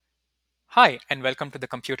Hi, and welcome to the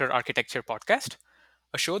Computer Architecture Podcast,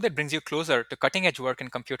 a show that brings you closer to cutting edge work in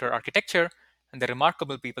computer architecture and the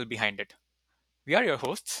remarkable people behind it. We are your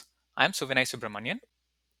hosts. I'm Suvinay Subramanian.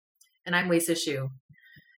 And I'm Lisa Shu.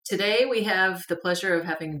 Today we have the pleasure of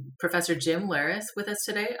having Professor Jim Laris with us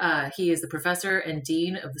today. He is the professor and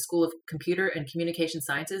dean of the School of Computer and Communication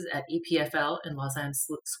Sciences at EPFL in Lausanne,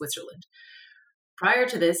 Switzerland. Prior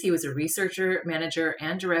to this, he was a researcher, manager,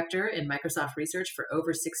 and director in Microsoft Research for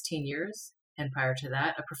over 16 years. And prior to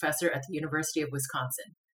that, a professor at the University of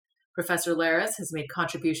Wisconsin. Professor Laris has made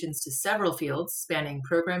contributions to several fields spanning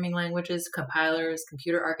programming languages, compilers,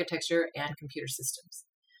 computer architecture, and computer systems.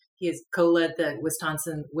 He has co-led the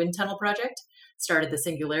Wisconsin Wind Tunnel Project, started the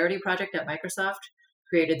Singularity Project at Microsoft,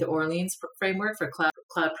 created the Orleans framework for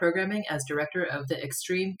cloud programming as director of the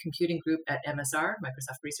Extreme Computing Group at MSR,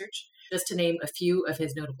 Microsoft Research, just to name a few of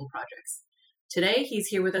his notable projects. Today, he's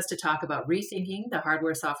here with us to talk about rethinking the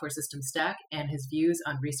hardware-software system stack and his views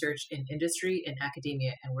on research in industry and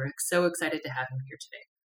academia, and we're so excited to have him here today.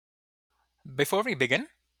 Before we begin,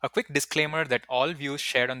 a quick disclaimer that all views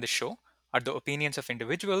shared on this show are the opinions of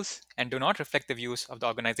individuals and do not reflect the views of the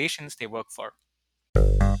organizations they work for.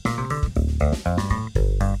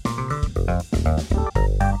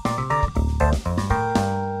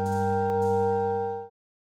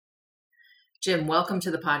 Jim, welcome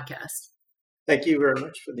to the podcast. Thank you very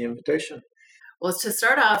much for the invitation. Well, to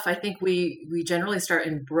start off, I think we generally start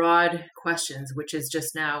in broad questions, which is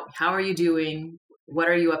just now, how are you doing? What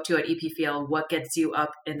are you up to at EPFL? What gets you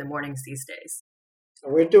up in the mornings these days?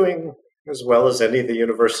 We're doing as well as any of the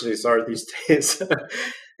universities are these days.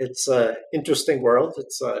 It's an interesting world.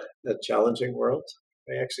 It's a challenging world.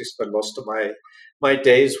 I actually spend most of my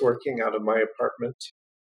days working out of my apartment.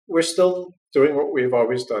 We're still doing what we've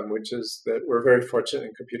always done, which is that we're very fortunate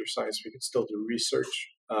in computer science. We can still do research.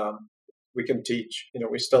 We can teach.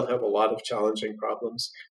 We still have a lot of challenging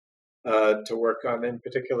problems to work on. In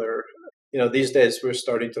particular, these days we're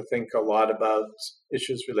starting to think a lot about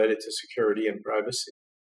issues related to security and privacy.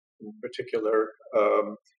 In particular,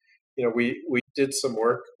 we did some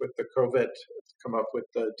work with the COVID to come up with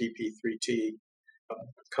the DP3T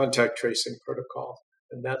contact tracing protocol,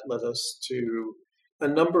 and that led us to a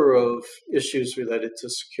number of issues related to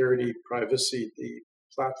security, privacy, the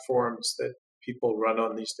platforms that people run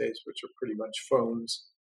on these days, which are pretty much phones,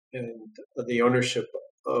 and the ownership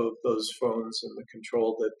of those phones and the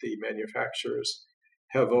control that the manufacturers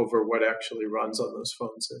have over what actually runs on those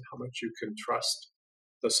phones and how much you can trust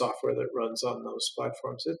the software that runs on those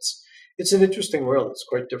platforms. It's an interesting world. It's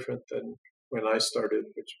quite different than when I started,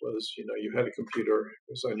 which was, you had a computer,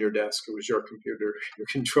 it was on your desk, it was your computer, you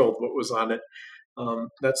controlled what was on it.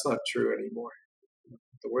 That's not true anymore.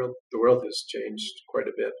 The world has changed quite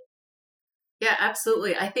a bit. Yeah,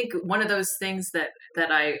 absolutely. I think one of those things that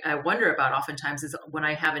I wonder about oftentimes is when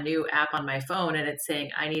I have a new app on my phone and it's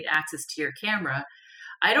saying, I need access to your camera.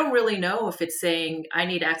 I don't really know if it's saying I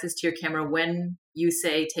need access to your camera when you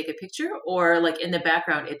say take a picture, or like in the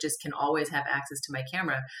background, it just can always have access to my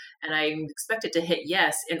camera. And I'm expected to hit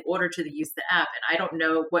yes in order to use the app. And I don't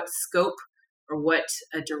know what scope or what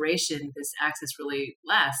duration this access really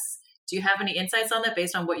lasts. Do you have any insights on that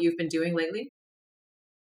based on what you've been doing lately?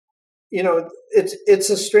 It's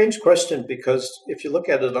a strange question because if you look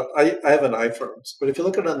at it, I have an iPhone, but if you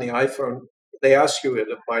look at it on the iPhone, they ask you a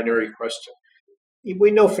binary question.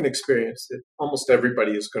 We know from experience that almost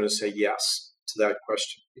everybody is going to say yes to that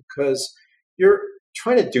question because you're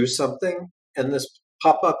trying to do something and this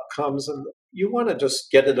pop-up comes and you want to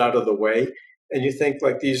just get it out of the way. And you think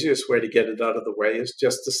like the easiest way to get it out of the way is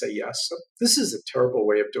just to say yes. So this is a terrible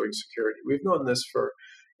way of doing security. We've known this for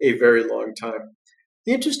a very long time.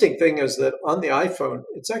 The interesting thing is that on the iPhone,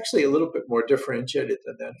 it's actually a little bit more differentiated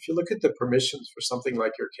than that. If you look at the permissions for something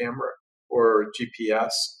like your camera or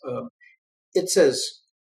GPS, it says,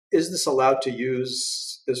 is this allowed to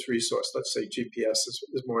use this resource? Let's say GPS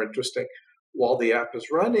is more interesting while the app is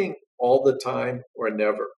running, all the time, or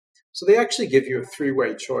never. So they actually give you a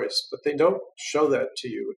three-way choice, but they don't show that to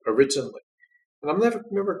you originally. And I'm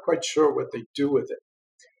never quite sure what they do with it.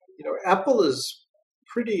 Apple is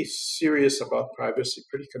pretty serious about privacy,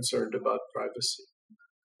 pretty concerned about privacy.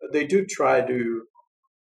 They do try to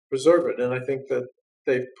preserve it, and I think that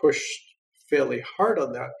they've pushed fairly hard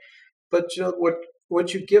on that. But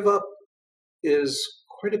what you give up is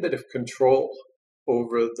quite a bit of control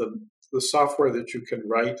over the software that you can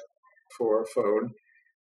write for a phone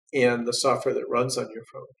and the software that runs on your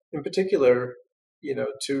phone. In particular,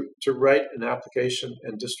 to write an application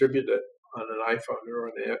and distribute it on an iPhone or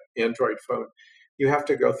on an Android phone, you have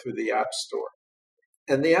to go through the App Store.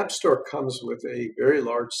 And the App Store comes with a very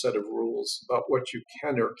large set of rules about what you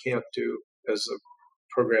can or can't do as a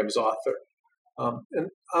program's author. And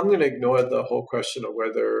I'm going to ignore the whole question of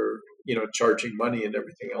whether, charging money and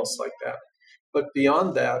everything else like that. But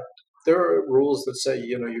beyond that, there are rules that say,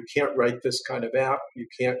 you can't write this kind of app. You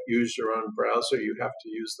can't use your own browser. You have to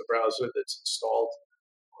use the browser that's installed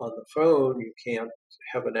on the phone. You can't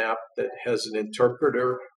have an app that has an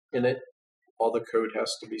interpreter in it. All the code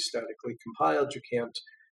has to be statically compiled. You can't,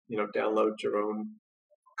 download your own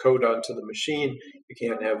code onto the machine. You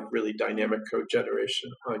can't have really dynamic code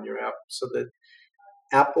generation on your app, so that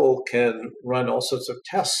Apple can run all sorts of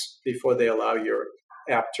tests before they allow your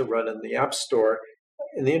app to run in the App Store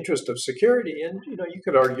in the interest of security. And you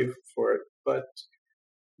could argue for it, but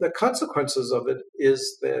the consequences of it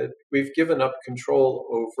is that we've given up control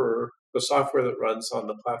over the software that runs on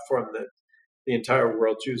the platform that the entire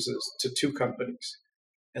world uses to two companies,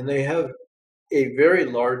 and they have a very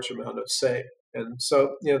large amount of say. And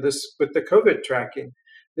so, this with the COVID tracking,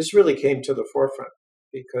 this really came to the forefront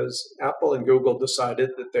because Apple and Google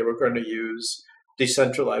decided that they were going to use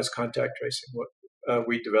decentralized contact tracing, what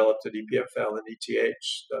we developed at EPFL and ETH,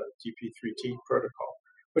 the DP3T protocol,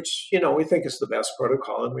 which we think is the best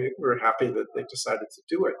protocol, and we're happy that they decided to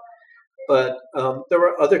do it. But there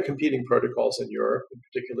were other competing protocols in Europe. In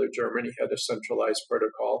particular, Germany had a centralized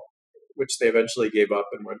protocol, which they eventually gave up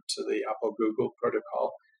and went to the Apple-Google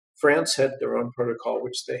protocol. France had their own protocol,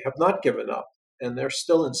 which they have not given up, and they're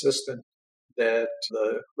still insistent that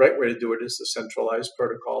the right way to do it is the centralized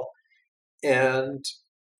protocol. And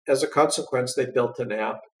as a consequence, they built an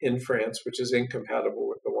app in France, which is incompatible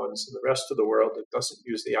with the ones in the rest of the world. It doesn't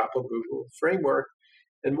use the Apple-Google framework,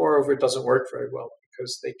 and moreover, it doesn't work very well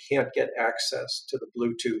because they can't get access to the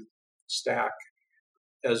Bluetooth stack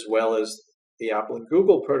as well as the Apple and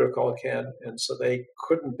Google protocol can, and so they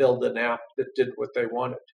couldn't build an app that did what they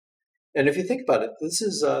wanted. And if you think about it, this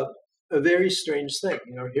is a very strange thing.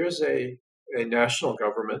 Here's a national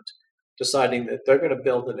government deciding that they're going to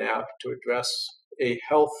build an app to address a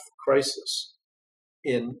health crisis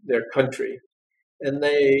in their country. And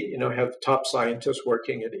they, have top scientists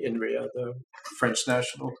working at INRIA, the French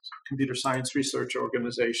National Computer Science Research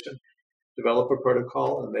Organization, develop a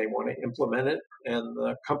protocol and they want to implement it. And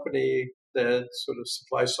the company that sort of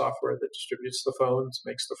supplies software that distributes the phones,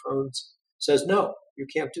 makes the phones, says, no, you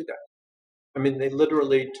can't do that. I mean, they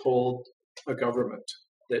literally told a government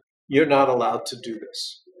that you're not allowed to do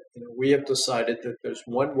this. We have decided that there's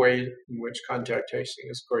one way in which contact tracing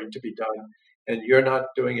is going to be done, and you're not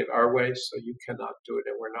doing it our way, so you cannot do it,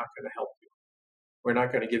 and we're not going to help you. We're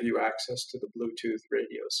not going to give you access to the Bluetooth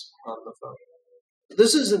radios on the phone.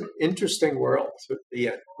 This is an interesting world at the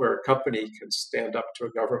end, where a company can stand up to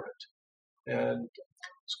a government. And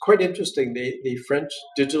it's quite interesting. The French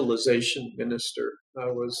digitalization minister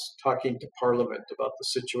was talking to Parliament about the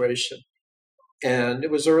situation. And it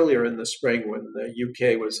was earlier in the spring when the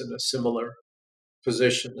UK was in a similar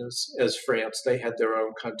position as France. They had their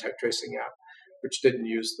own contact tracing app, which didn't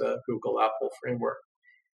use the Google Apple framework.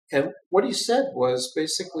 And what he said was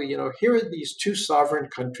basically, here are these two sovereign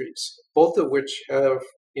countries, both of which have,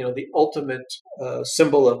 the ultimate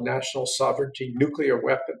symbol of national sovereignty, nuclear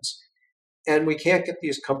weapons. And we can't get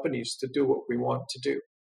these companies to do what we want to do.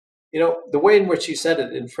 The way in which he said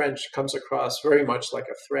it in French comes across very much like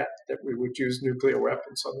a threat that we would use nuclear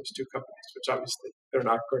weapons on these two companies, which obviously they're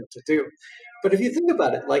not going to do. But if you think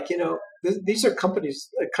about it, these are countries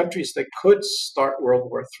that could start World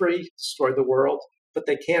War III, destroy the world, but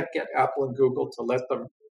they can't get Apple and Google to let them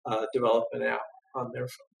develop an app on their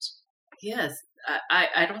phones. Yes,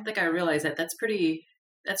 I don't think I realized that. That's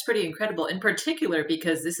pretty incredible, in particular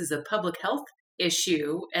because this is a public health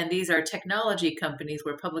issue, and these are technology companies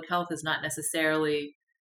where public health is not necessarily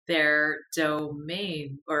their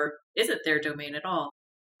domain, or is it their domain at all?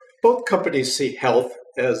 Both companies see health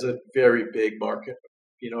as a very big market.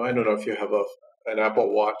 I don't know if you have an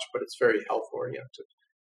Apple Watch, but it's very health oriented.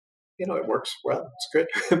 It works well, it's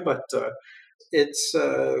good, but it's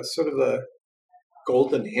sort of a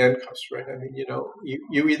golden handcuffs, right? I mean,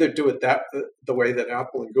 you either do it the way that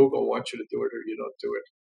Apple and Google want you to do it, or you don't do it.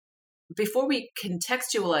 Before we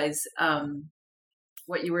contextualize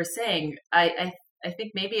what you were saying, I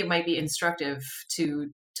think maybe it might be instructive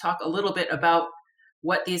to talk a little bit about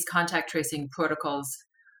what these contact tracing protocols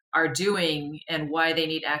are doing and why they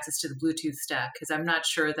need access to the Bluetooth stack, because I'm not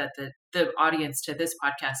sure that the audience to this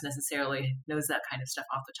podcast necessarily knows that kind of stuff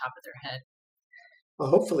off the top of their head. Well,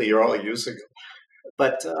 hopefully you're all using them.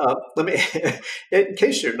 But let me, in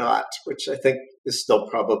case you're not, which I think is still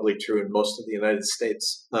probably true in most of the United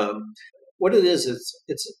States, what it is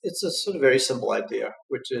it's a sort of very simple idea,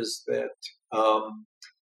 which is that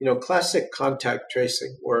Classic contact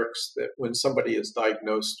tracing works that when somebody is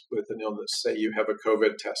diagnosed with an illness, say you have a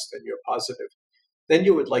COVID test and you're positive, then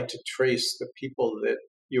you would like to trace the people that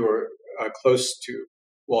you were close to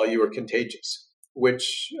while you were contagious,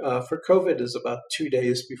 which for COVID is about 2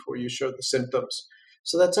 days before you show the symptoms.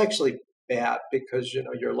 So that's actually bad because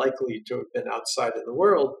you're likely to have been outside in the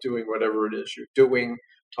world doing whatever it is you're doing,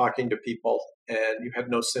 talking to people, and you had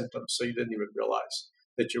no symptoms, so you didn't even realize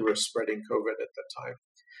that you were spreading COVID at the time.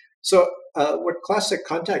 So what classic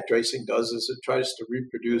contact tracing does is it tries to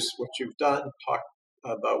reproduce what you've done, talk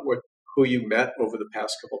about who you met over the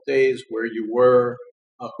past couple of days, where you were,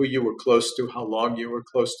 who you were close to, how long you were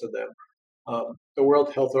close to them. The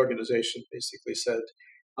World Health Organization basically said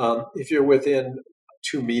if you're within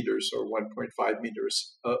 2 meters or 1.5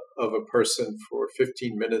 meters of a person for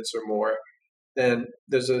 15 minutes or more, then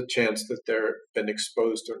there's a chance that they've been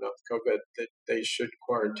exposed to enough COVID that they should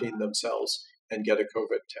quarantine themselves and get a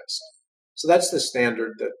COVID test. So that's the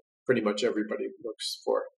standard that pretty much everybody looks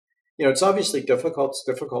for. It's obviously difficult. It's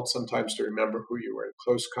difficult sometimes to remember who you were in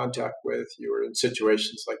close contact with. You were in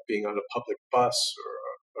situations like being on a public bus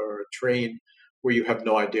or a train where you have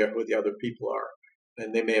no idea who the other people are,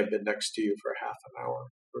 and they may have been next to you for half an hour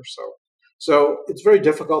or so. So it's very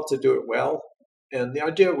difficult to do it well. And the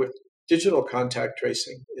idea with digital contact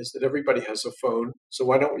tracing is that everybody has a phone. So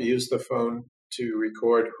why don't we use the phone to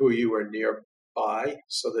record who you are nearby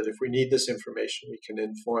so that if we need this information, we can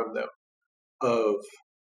inform them of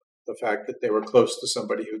the fact that they were close to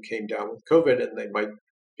somebody who came down with COVID and they might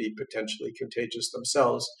be potentially contagious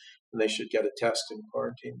themselves and they should get a test and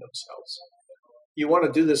quarantine themselves. You want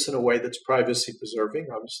to do this in a way that's privacy preserving.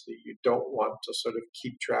 Obviously, you don't want to sort of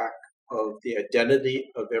keep track of the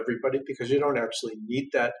identity of everybody because you don't actually need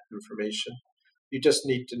that information. You just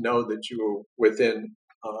need to know that you were within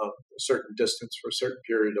a certain distance for a certain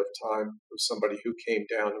period of time of somebody who came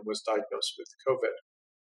down and was diagnosed with COVID.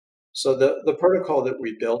 So the protocol that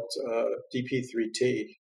we built,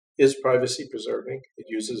 DP3T, is privacy preserving. It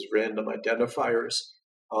uses random identifiers.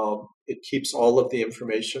 It keeps all of the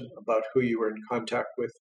information about who you were in contact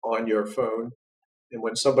with on your phone. And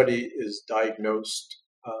when somebody is diagnosed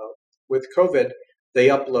with COVID, they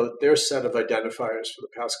upload their set of identifiers for the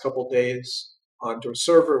past couple days onto a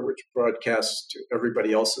server, which broadcasts to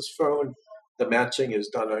everybody else's phone. The matching is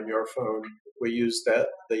done on your phone. We use the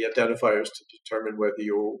identifiers to determine whether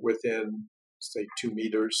you're within, say, 2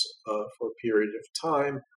 meters for a period of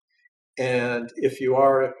time. And if you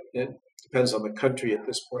are, it depends on the country at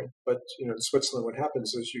this point, but in Switzerland, what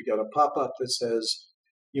happens is you get a pop-up that says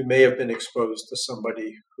you may have been exposed to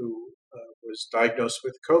somebody who was diagnosed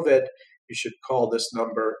with COVID. You should call this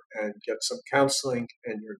number and get some counseling,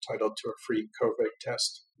 and you're entitled to a free COVID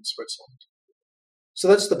test in Switzerland. So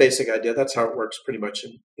that's the basic idea. That's how it works pretty much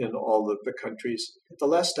in all of the countries. At the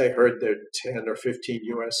last I heard, there 10 or 15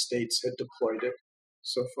 US states had deployed it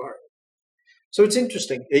so far. So it's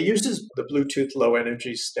interesting. It uses the Bluetooth low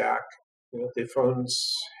energy stack. The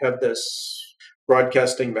phones have this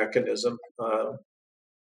broadcasting mechanism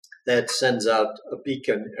that sends out a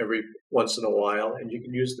beacon every once in a while, and you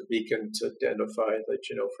can use the beacon to identify that,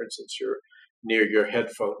 for instance, you're near your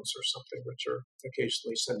headphones or something, which are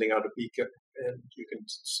occasionally sending out a beacon, and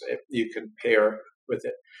you can pair with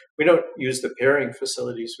it. We don't use the pairing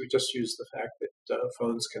facilities. We just use the fact that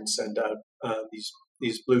phones can send out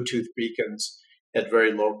these Bluetooth beacons at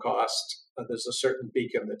very low cost. There's a certain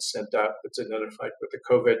beacon that's sent out that's identified with the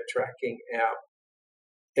COVID tracking app.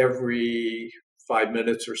 Every 5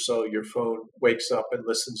 minutes or so, your phone wakes up and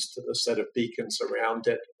listens to the set of beacons around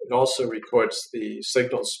it. It also records the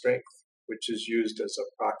signal strength, which is used as a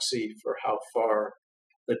proxy for how far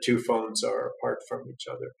the two phones are apart from each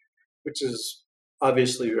other, which is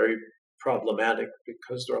obviously very problematic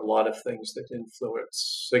because there are a lot of things that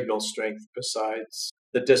influence signal strength besides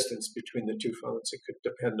the distance between the two phones. It could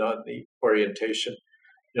depend on the orientation.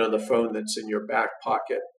 The phone that's in your back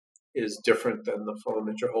pocket is different than the phone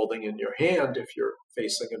that you're holding in your hand if you're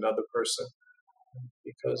facing another person,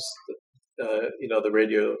 because the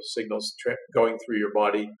radio signals going through your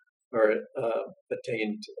body are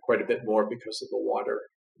attained quite a bit more because of the water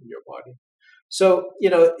in your body. So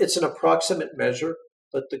it's an approximate measure,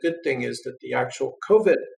 but the good thing is that the actual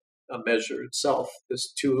COVID measure itself,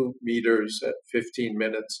 this 2 meters at 15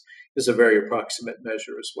 minutes, is a very approximate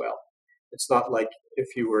measure as well. It's not like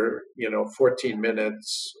if you were, 14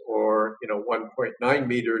 minutes or, 1.9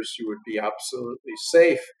 meters, you would be absolutely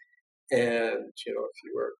safe. And, if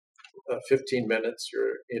you were 15 minutes,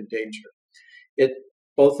 you're in danger.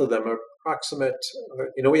 Both of them are approximate.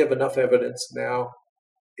 We have enough evidence now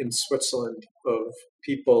in Switzerland of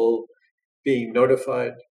people being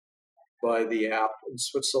notified by the app in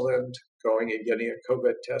Switzerland going and getting a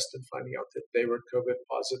COVID test and finding out that they were COVID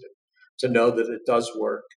positive, to know that it does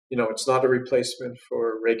work. It's not a replacement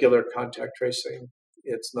for regular contact tracing.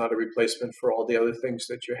 It's not a replacement for all the other things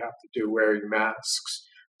that you have to do, wearing masks,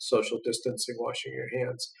 social distancing, washing your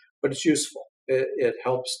hands, but it's useful. It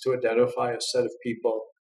helps to identify a set of people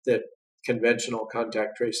that conventional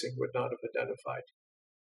contact tracing would not have identified.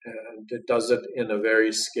 And it does it in a very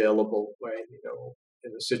scalable way.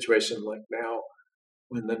 In a situation like now,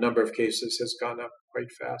 when the number of cases has gone up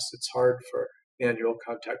quite fast, it's hard for manual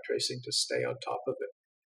contact tracing to stay on top of it.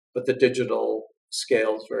 But the digital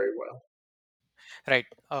scales very well. Right.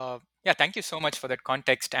 Yeah, thank you so much for that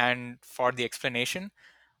context and for the explanation.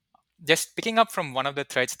 Just picking up from one of the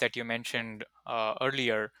threads that you mentioned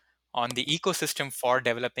earlier on the ecosystem for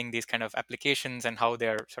developing these kind of applications and how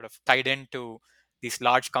they're sort of tied into these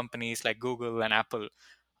large companies like Google and Apple.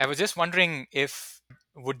 I was just wondering if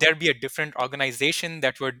would there be a different organization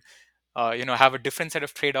that would have a different set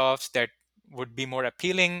of trade-offs that would be more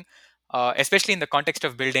appealing, especially in the context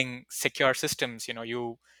of building secure systems.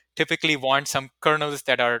 You typically want some kernels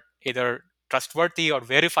that are either trustworthy or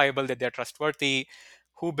verifiable that they're trustworthy.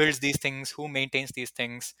 Who builds these things? Who maintains these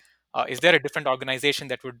things? Is there a different organization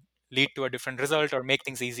that would lead to a different result or make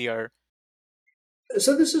things easier?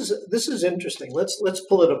 So this is interesting. Let's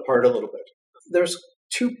pull it apart a little bit. There's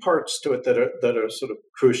two parts to it that are sort of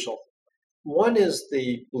crucial. One is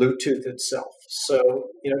the Bluetooth itself. So,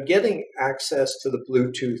 getting access to the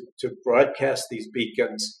Bluetooth to broadcast these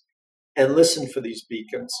beacons and listen for these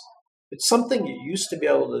beacons, it's something you used to be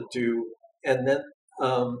able to do. And then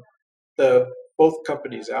um, the both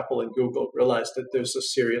companies, Apple and Google, realized that there's a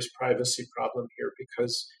serious privacy problem here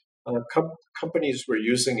because companies were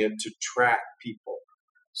using it to track people.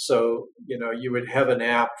 So, you would have an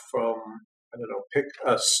app from, I don't know, pick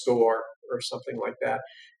a store or something like that.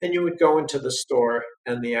 And you would go into the store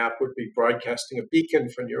and the app would be broadcasting a beacon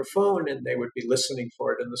from your phone and they would be listening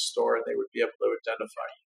for it in the store and they would be able to identify.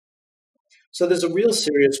 So there's a real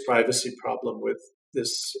serious privacy problem with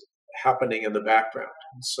this happening in the background.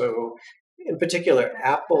 And so, in particular,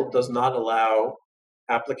 Apple does not allow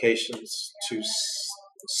applications to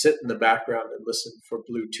sit in the background and listen for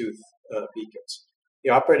Bluetooth beacons.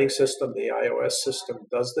 The operating system, the iOS system,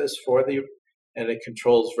 does this for you, and it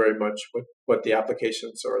controls very much what the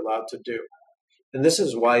applications are allowed to do. And this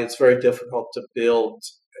is why it's very difficult to build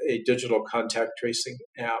a digital contact tracing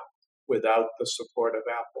app without the support of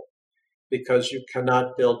Apple, because you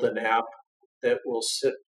cannot build an app that will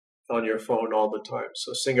sit on your phone all the time.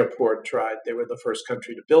 So Singapore tried, they were the first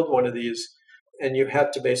country to build one of these, and you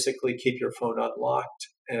had to basically keep your phone unlocked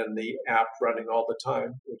and the app running all the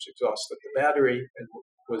time, which exhausted the battery and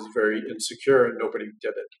was very insecure, and nobody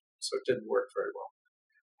did it. So it didn't work very well.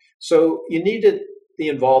 So you needed the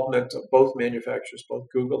involvement of both manufacturers, both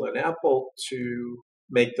Google and Apple, to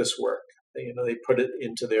make this work. They put it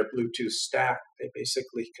into their Bluetooth stack. They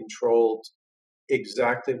basically controlled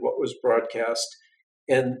exactly what was broadcast,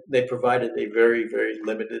 and they provided a very, very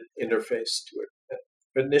limited interface to it.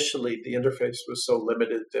 Initially, the interface was so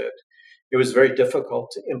limited that it was very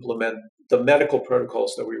difficult to implement the medical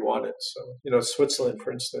protocols that we wanted. So, Switzerland,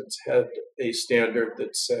 for instance, had a standard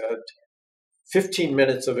that said 15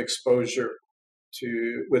 minutes of exposure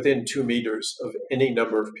to within 2 meters of any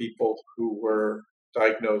number of people who were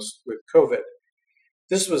diagnosed with COVID.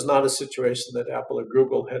 This was not a situation that Apple or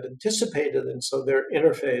Google had anticipated, and so their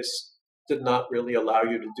interface did not really allow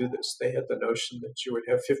you to do this. They had the notion that you would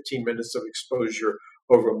have 15 minutes of exposure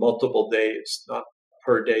over multiple days, not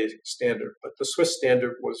per day standard. But the Swiss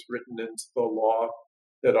standard was written into the law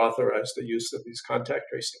that authorized the use of these contact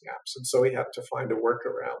tracing apps, and so we had to find a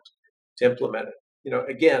workaround to implement it.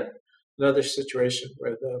 Again, another situation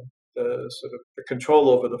where the sort of the control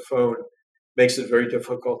over the phone makes it very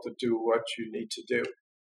difficult to do what you need to do.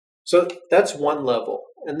 So that's one level.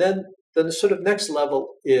 And then the sort of next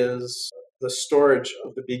level is the storage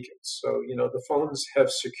of the beacons. So, the phones have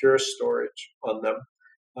secure storage on them,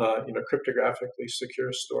 cryptographically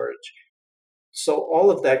secure storage. So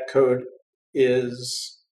all of that code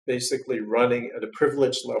is basically running at a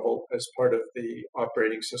privilege level as part of the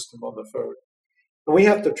operating system on the phone. And we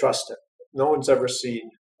have to trust it. No one's ever seen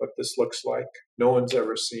what this looks like. No one's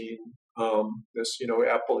ever seen this.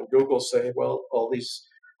 Apple and Google say, well, all these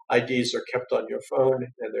IDs are kept on your phone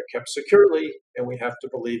and they're kept securely, and we have to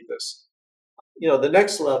believe this. The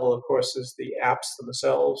next level, of course, is the apps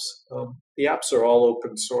themselves. The apps are all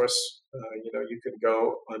open source. You can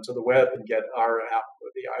go onto the web and get our app or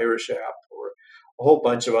the Irish app or a whole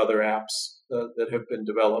bunch of other apps that have been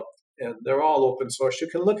developed, and they're all open source. You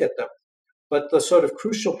can look at them, but the sort of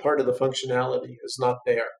crucial part of the functionality is not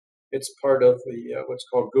there. It's part of the what's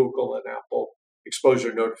called Google and Apple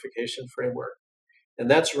exposure notification framework. And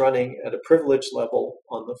that's running at a privilege level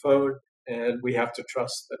on the phone, and we have to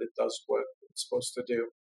trust that it does what it's supposed to do.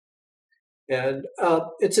 And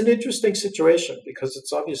it's an interesting situation because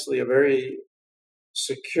it's obviously a very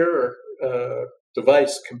secure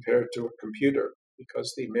device compared to a computer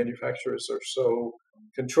because the manufacturers are so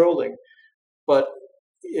controlling. But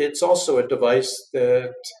it's also a device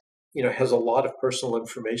that has a lot of personal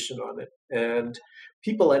information on it, and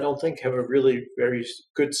people I don't think have a really very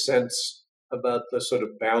good sense about the sort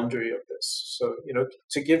of boundary of this. So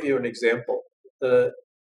to give you an example, the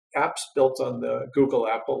apps built on the Google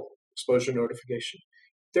Apple exposure notification,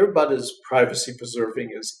 they're about as privacy preserving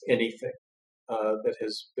as anything that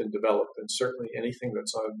has been developed, and certainly anything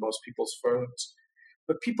that's on most people's phones.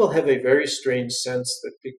 But people have a very strange sense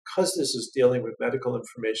that because this is dealing with medical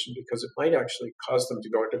information, because it might actually cause them to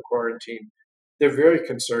go into quarantine, they're very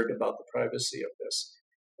concerned about the privacy of this.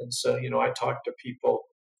 And so, I talk to people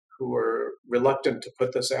who are reluctant to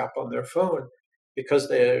put this app on their phone because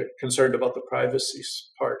they're concerned about the privacy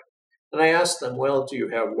part. And I ask them, well, do you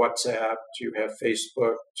have WhatsApp? Do you have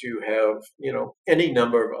Facebook? Do you have, any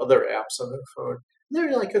number of other apps on their phone? And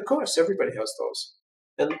they're like, of course, everybody has those.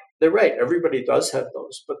 And they're right, everybody does have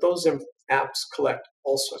those, but those apps collect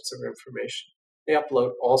all sorts of information. They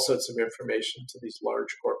upload all sorts of information to these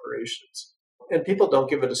large corporations. And people don't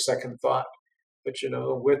give it a second thought. But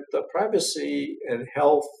with the privacy and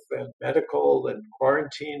health and medical and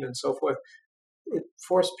quarantine and so forth, it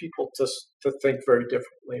forced people to think very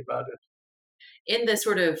differently about it. In the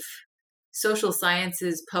sort of social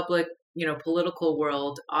sciences, public, political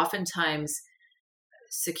world, oftentimes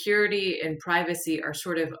security and privacy are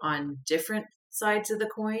sort of on different sides of the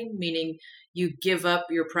coin, meaning you give up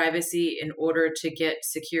your privacy in order to get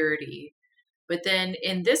security. But then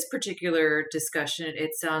in this particular discussion,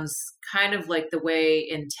 it sounds kind of like the way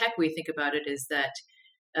in tech we think about it is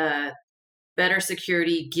that better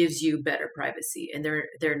security gives you better privacy, and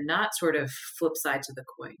they're not sort of flip sides of the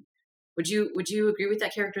coin. Would you agree with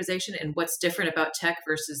that characterization? And what's different about tech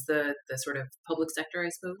versus the sort of public sector, I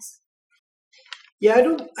suppose? Yeah,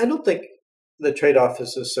 I don't think the trade-off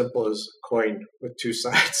is as simple as a coin with two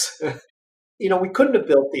sides. We couldn't have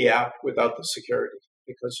built the app without the security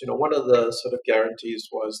because one of the sort of guarantees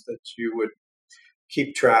was that you would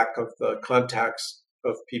keep track of the contacts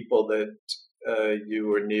of people that you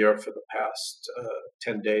were near for the past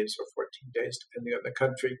 10 days or 14 days, depending on the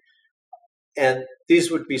country. And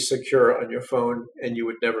these would be secure on your phone, and you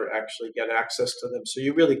would never actually get access to them. So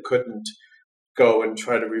you really couldn't go and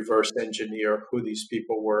try to reverse engineer who these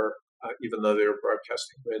people were, even though they were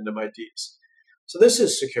broadcasting random IDs. So this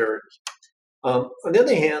is security. On the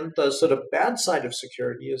other hand, the sort of bad side of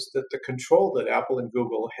security is that the control that Apple and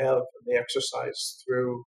Google have and they exercise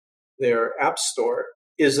through their app store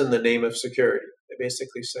is in the name of security. They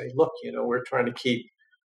basically say, look, we're trying to keep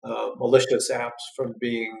malicious apps from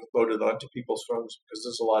being loaded onto people's phones because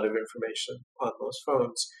there's a lot of information on those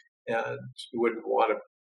phones, and you wouldn't want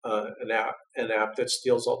an app that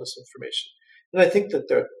steals all this information. And I think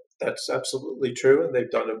that's absolutely true, and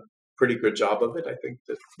they've done a pretty good job of it. I think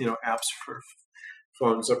that apps for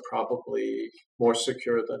phones are probably more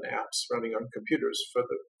secure than apps running on computers for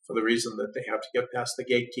the reason that they have to get past the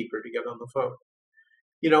gatekeeper to get on the phone.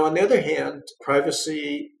 On the other hand,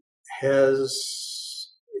 privacy has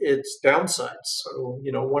its downsides. So,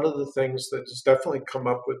 one of the things that has definitely come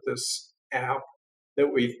up with this app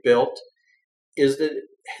that we've built is that it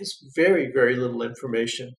has very, very little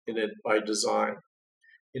information in it by design.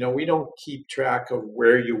 We don't keep track of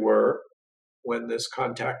where you were when this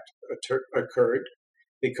contact occurred,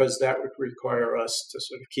 because that would require us to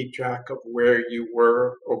sort of keep track of where you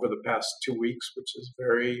were over the past 2 weeks, which is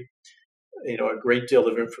a great deal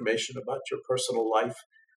of information about your personal life.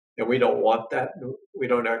 And we don't want that. We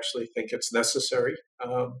don't actually think it's necessary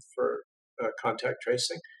for contact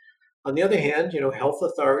tracing. On the other hand, health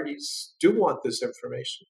authorities do want this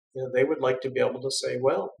information. They would like to be able to say,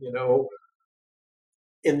 well,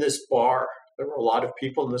 in this bar, there were a lot of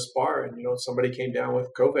people in this bar, and somebody came down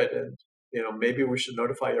with COVID, and maybe we should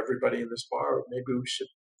notify everybody in this bar. Or maybe we should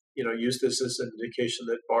use this as an indication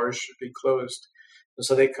that bars should be closed. And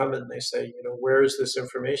so they come and they say, where is this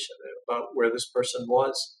information about where this person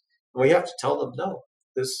was? And we have to tell them, no,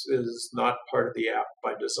 this is not part of the app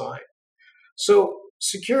by design. So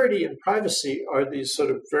security and privacy are these sort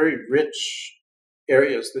of very rich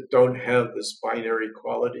areas that don't have this binary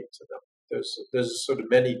quality to them. There's sort of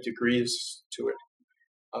many degrees to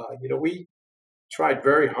it. We tried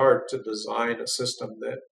very hard to design a system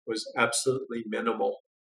that was absolutely minimal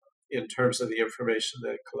in terms of the information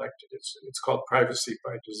that it collected. It's called privacy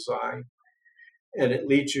by design, and it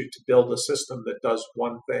leads you to build a system that does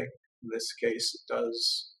one thing. In this case, it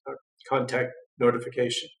does contact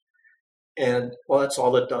notification. And well, that's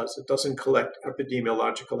all it does. It doesn't collect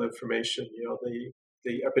epidemiological information.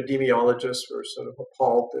 The epidemiologists were sort of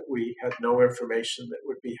appalled that we had no information that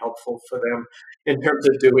would be helpful for them in terms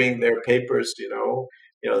of doing their papers.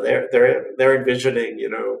 They're envisioning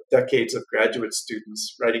decades of graduate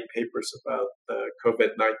students writing papers about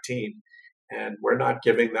COVID-19, and we're not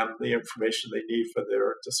giving them the information they need for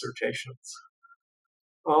their dissertations.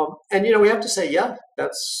 And we have to say, yeah,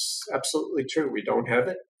 that's absolutely true. We don't have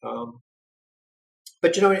it.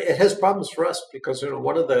 But it has problems for us because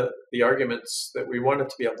one of the arguments that we wanted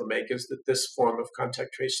to be able to make is that this form of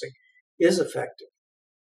contact tracing is effective.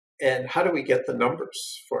 And how do we get the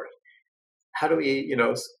numbers for it? How do we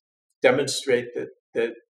demonstrate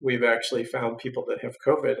that we've actually found people that have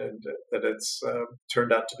COVID and that it's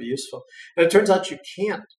turned out to be useful? And it turns out you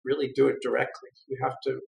can't really do it directly. You have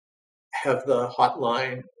to have the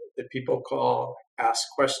hotline that people call, ask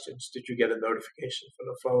questions. Did you get a notification from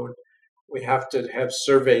the phone? We have to have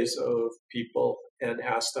surveys of people and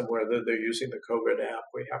ask them whether they're using the COVID app.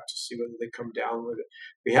 We have to see whether they come down with it.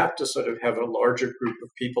 We have to sort of have a larger group of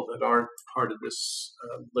people that aren't part of this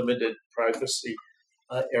limited privacy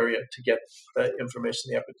area to get the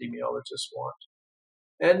information the epidemiologists want.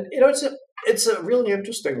 And it's a really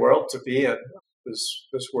interesting world to be in.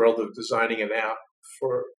 This world of designing an app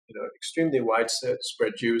for extremely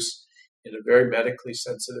widespread use in a very medically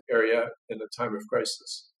sensitive area in a time of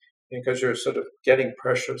crisis, because you're sort of getting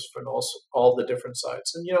pressures from all the different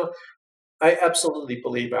sides. And I absolutely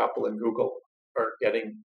believe Apple and Google are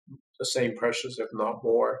getting the same pressures, if not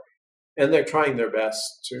more, and they're trying their best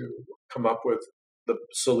to come up with the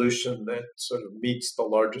solution that sort of meets the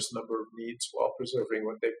largest number of needs while preserving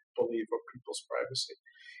what they believe are people's privacy.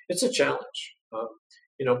 It's a challenge,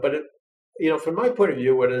 but from my point of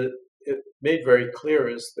view, what it made very clear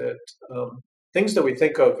is that things that we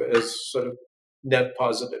think of as sort of net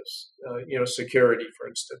positives, security, for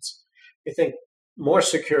instance, we think more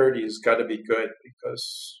security has got to be good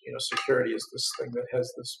because security is this thing that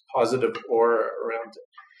has this positive aura around it.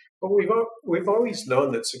 But we've always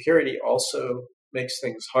known that security also makes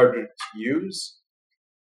things harder to use.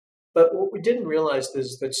 But what we didn't realize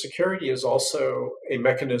is that security is also a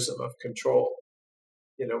mechanism of control.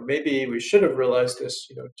 Maybe we should have realized this.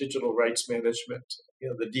 Digital rights management.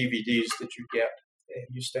 The DVDs that you get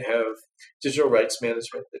used to have digital rights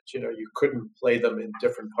management that you couldn't play them in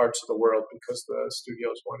different parts of the world because the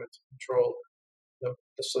studios wanted to control them.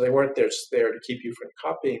 So they weren't just there to keep you from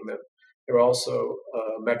copying them. They were also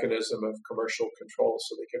a mechanism of commercial control,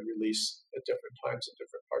 so they could release at different times in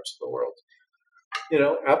different parts of the world.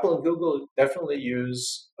 Apple and Google definitely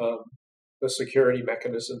use the security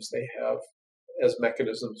mechanisms they have as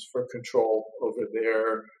mechanisms for control over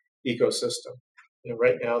their ecosystem.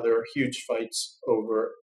 Right now there are huge fights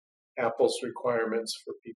over Apple's requirements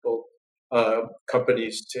for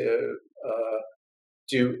companies to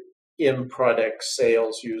do in-product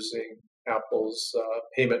sales using Apple's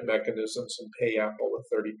payment mechanisms and pay Apple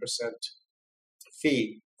a 30%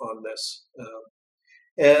 fee on this.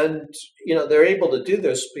 And they're able to do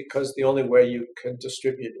this because the only way you can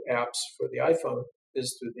distribute apps for the iPhone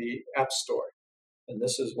is through the App Store. And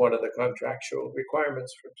this is one of the contractual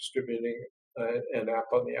requirements for distributing an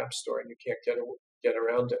app on the App Store, and you can't get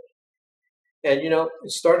around it. And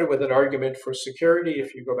it started with an argument for security.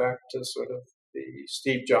 If you go back to sort of the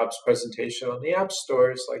Steve Jobs presentation on the App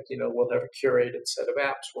Store, it's like we'll have a curated set of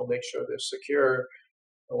apps. We'll make sure they're secure.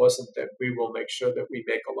 It wasn't that we will make sure that we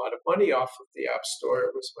make a lot of money off of the App Store.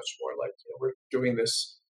 It was much more like we're doing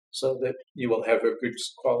this so that you will have a good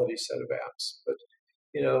quality set of apps. But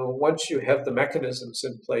once you have the mechanisms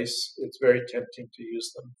in place, it's very tempting to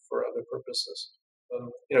use them for other purposes.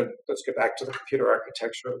 Let's get back to the computer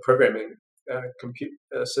architecture and programming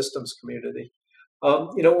systems community.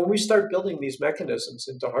 When we start building these mechanisms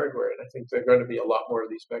into hardware, and I think there are going to be a lot more of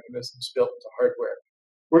these mechanisms built into hardware,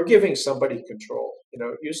 we're giving somebody control. It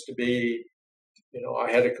used to be,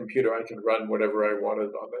 I had a computer, I can run whatever I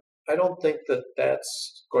wanted on it. I don't think that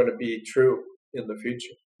that's going to be true in the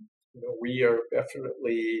future. We are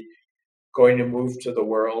definitely going to move to the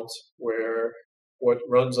world where what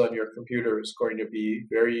runs on your computer is going to be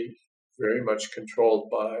very, very much controlled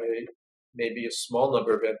by maybe a small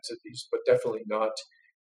number of entities, but definitely not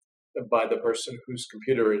by the person whose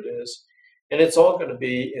computer it is. And it's all going to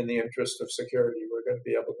be in the interest of security. We're going to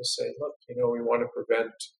be able to say, look, we want to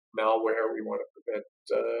prevent malware, we want to prevent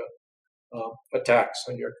attacks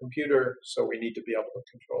on your computer, so we need to be able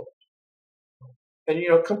to control it.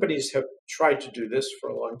 And companies have tried to do this for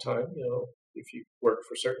a long time. If you work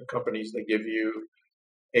for certain companies, they give you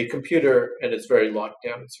a computer and it's very locked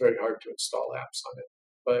down. It's very hard to install apps on it.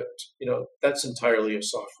 But that's entirely a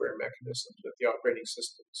software mechanism that the operating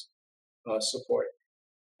systems support.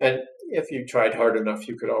 And if you tried hard enough,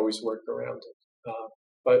 you could always work around it.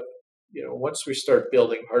 But once we start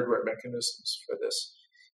building hardware mechanisms for this,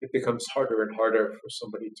 it becomes harder and harder for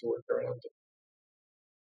somebody to work around it.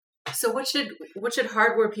 So what should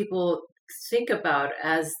hardware people think about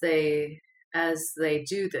as they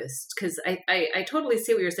do this? Because I totally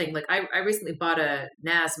see what you're saying. Like I recently bought a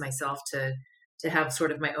NAS myself to have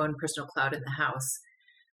sort of my own personal cloud in the house.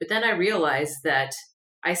 But then I realized that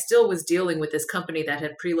I still was dealing with this company that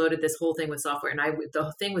had preloaded this whole thing with software, and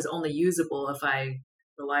the thing was only usable if I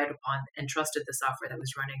relied upon and trusted the software that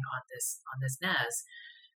was running on this NAS.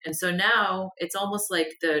 And so now it's almost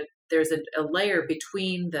like there's a layer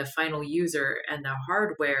between the final user and the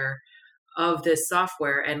hardware of this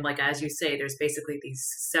software. And like as you say, there's basically these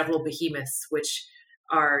several behemoths which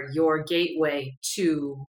are your gateway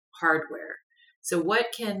to hardware. So what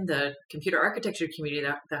can the computer architecture community,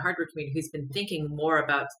 the hardware community, who's been thinking more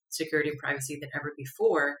about security and privacy than ever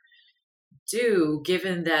before, do,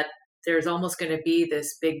 given that there's almost going to be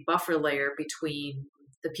this big buffer layer between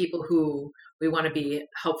the people who we want to be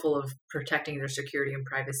helpful of protecting their security and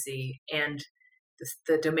privacy and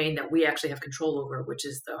the domain that we actually have control over, which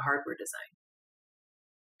is the hardware design?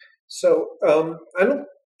 So I don't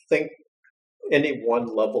think any one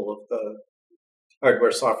level of the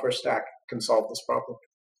hardware software stack can solve this problem.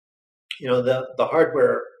 The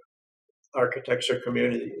hardware architecture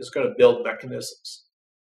community is going to build mechanisms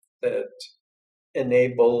that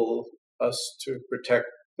enable us to protect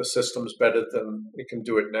the systems better than we can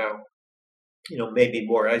do it now. Maybe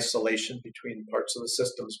more isolation between parts of the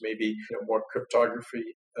systems, maybe more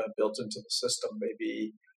cryptography built into the system,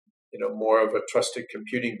 maybe more of a trusted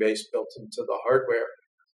computing base built into the hardware.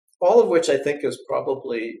 All of which I think is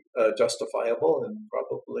probably justifiable and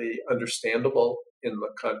probably understandable in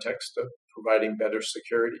the context of providing better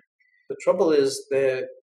security. The trouble is that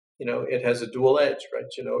it has a dual edge, right?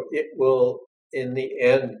 It will in the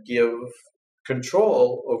end give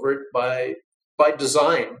control over it by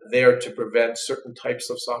design there to prevent certain types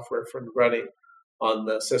of software from running on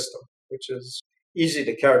the system, which is easy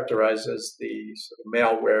to characterize as the sort of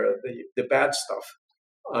malware, the bad stuff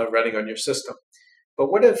running on your system.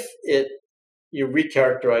 But what if you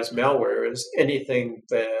recharacterize malware as anything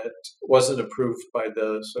that wasn't approved by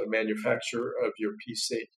the sort of manufacturer of your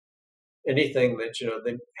PC? Anything that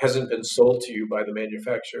that hasn't been sold to you by the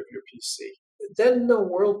manufacturer of your PC? Then the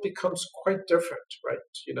world becomes quite different, right?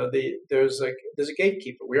 There's a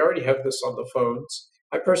gatekeeper. We already have this on the phones.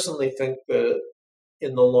 I personally think that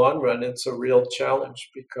in the long run, it's a real challenge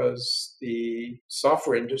because the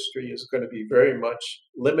software industry is going to be very much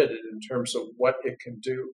limited in terms of what it can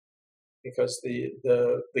do, because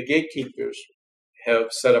the gatekeepers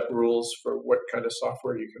have set up rules for what kind of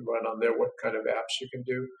software you can run on there, what kind of apps you can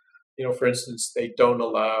do. For instance, they don't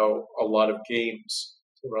allow a lot of games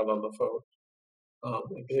to run on the phone.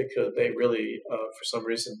 In particular, they really, for some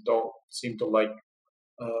reason, don't seem to like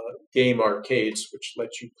game arcades, which let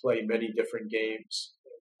you play many different games.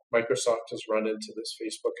 Microsoft has run into this,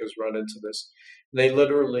 Facebook has run into this. They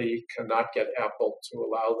literally cannot get Apple to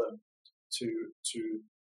allow them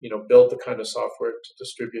to build the kind of software to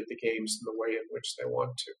distribute the games in the way in which they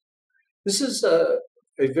want to. This is a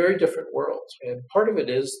very different world, and part of it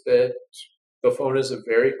is that the phone is a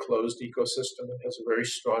very closed ecosystem. It has a very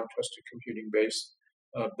strong trusted computing base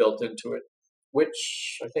built into it,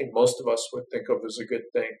 which I think most of us would think of as a good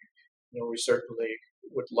thing. We certainly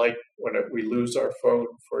would like when we lose our phone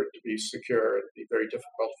for it to be secure. It'd be very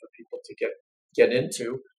difficult for people to get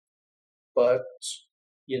into. But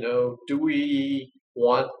do we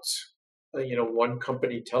want one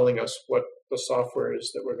company telling us what the software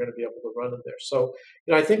is that we're going to be able to run in there? So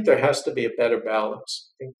I think there has to be a better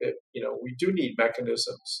balance. I think that we do need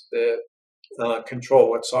mechanisms that control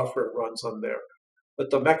what software runs on there. But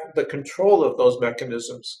the control of those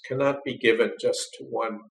mechanisms cannot be given just to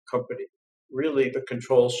one company. Really, the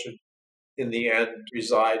control should, in the end,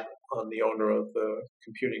 reside on the owner of the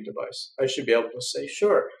computing device. I should be able to say,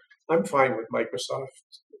 sure, I'm fine with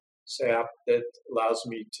Microsoft's app that allows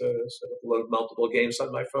me to sort of load multiple games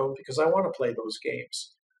on my phone because I want to play those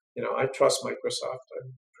games. I trust Microsoft.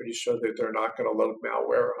 I'm pretty sure that they're not going to load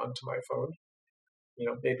malware onto my phone.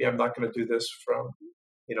 Maybe I'm not going to do this from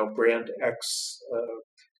brand X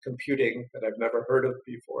computing that I've never heard of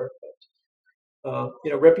before.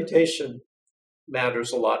 But reputation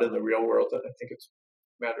matters a lot in the real world, and I think it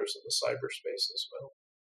matters in the cyberspace as well.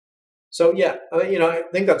 So yeah, I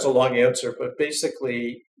think that's a long answer, but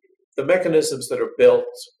basically, the mechanisms that are built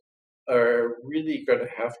are really going to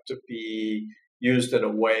have to be used in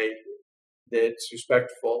a way that's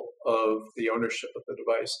respectful of the ownership of the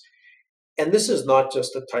device. And this is not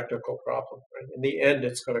just a technical problem, right? In the end,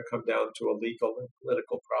 it's going to come down to a legal and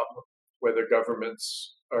political problem, whether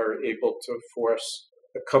governments are able to force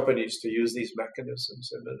the companies to use these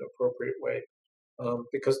mechanisms in an appropriate way.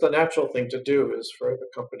 Because the natural thing to do is for the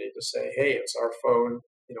company to say, "Hey, it's our phone.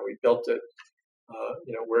 We built it.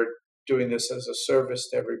 We're doing this as a service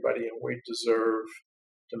to everybody, and we deserve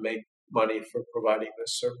to make money for providing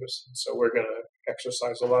this service. And so we're going to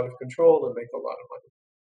exercise a lot of control and make a lot of money."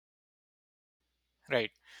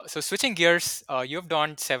 Right. So switching gears, you've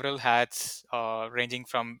donned several hats, ranging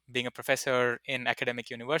from being a professor in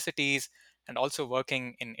academic universities and also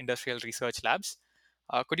working in industrial research labs.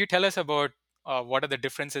 Could you tell us about what are the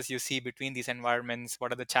differences you see between these environments?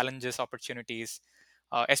 What are the challenges, opportunities,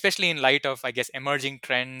 especially in light of, I guess, emerging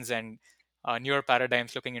trends and newer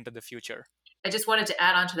paradigms looking into the future? I just wanted to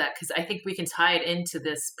add on to that because I think we can tie it into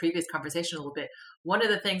this previous conversation a little bit. One of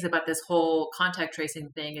the things about this whole contact tracing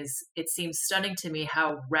thing is it seems stunning to me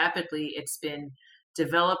how rapidly it's been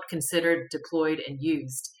developed, considered, deployed, and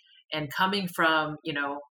used. And coming from,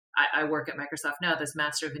 I work at Microsoft now, this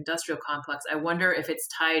master of industrial complex. I wonder if it's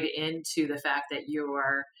tied into the fact that you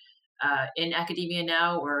are in academia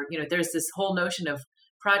now, or, there's this whole notion of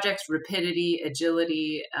project rapidity,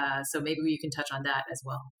 agility. So maybe you can touch on that as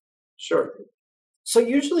well. Sure. So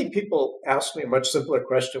usually people ask me a much simpler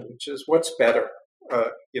question, which is, what's better,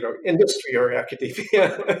 industry or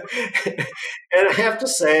academia? And I have to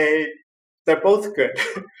say, they're both good.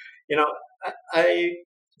 you know, I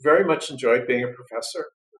very much enjoyed being a professor.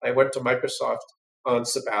 I went to Microsoft on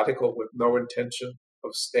sabbatical with no intention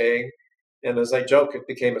of staying. And as I joke, it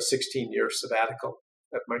became a 16-year sabbatical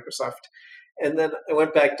at Microsoft. And then I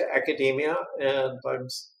went back to academia, and I'm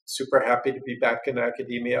super happy to be back in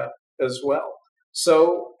academia as well.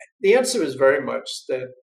 So the answer is very much that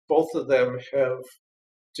both of them have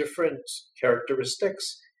different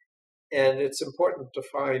characteristics, and it's important to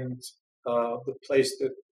find the place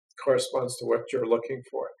that corresponds to what you're looking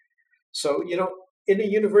for. So, in a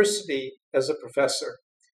university as a professor,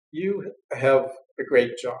 you have a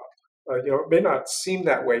great job. It may not seem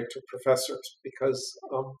that way to professors because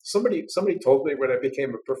somebody told me when I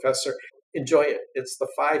became a professor, enjoy it. It's the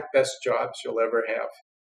 5 best jobs you'll ever have.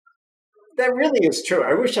 That really is true.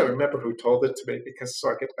 I wish I remember who told it to me because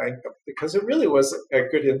so I could thank them because it really was a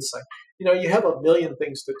good insight. You have a million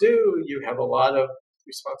things to do, you have a lot of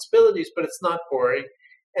responsibilities, but it's not boring.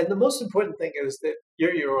 And the most important thing is that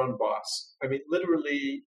you're your own boss. I mean,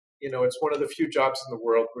 literally, it's one of the few jobs in the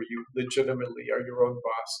world where you legitimately are your own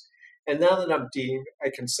boss. And now that I'm dean, I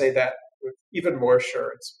can say that with even more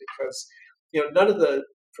assurance because, none of the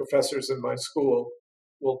professors in my school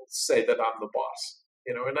will say that I'm the boss.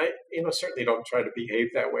 And I, certainly don't try to behave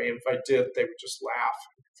that way. And if I did, they would just laugh.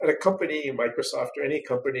 At a company, Microsoft or any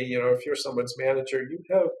company, if you're someone's manager, you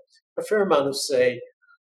have a fair amount of say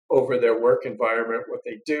over their work environment, what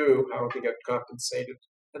they do, how they get compensated.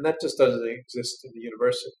 And that just doesn't exist in the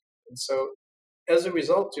university. And so as a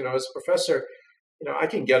result, as a professor, I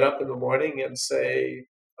can get up in the morning and say,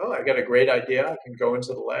 oh, I got a great idea. I can go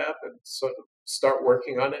into the lab and sort of start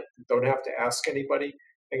working on it. Don't have to ask anybody.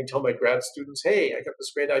 I can tell my grad students, hey, I got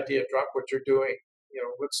this great idea. Drop what you're doing.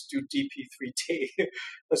 Let's do DP3T.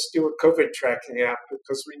 Let's do a COVID tracking app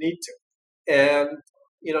because we need to. And,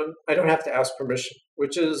 I don't have to ask permission,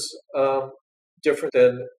 which is different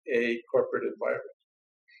than a corporate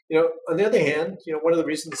environment. On the other hand, one of the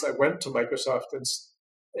reasons I went to Microsoft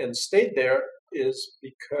and stayed there is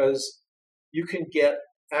because you can get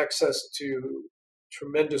access to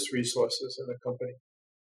tremendous resources in the company.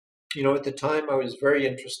 At the time, I was very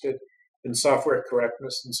interested in software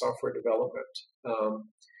correctness and software development.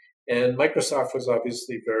 And Microsoft was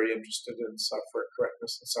obviously very interested in software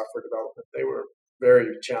correctness and software development. They were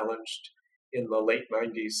very challenged in the late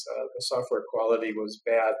 90s. The software quality was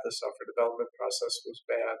bad, the software development process was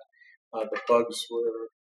bad, the bugs were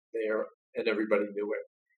there, and everybody knew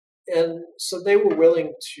it. And so they were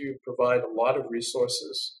willing to provide a lot of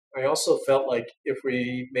resources. I also felt like if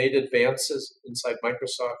we made advances inside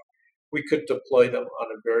Microsoft, we could deploy them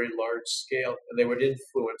on a very large scale and they would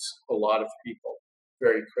influence a lot of people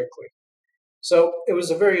very quickly. So it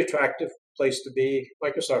was a very attractive place to be.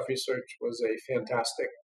 Microsoft Research was a fantastic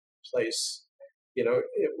place.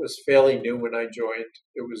 It was fairly new when I joined.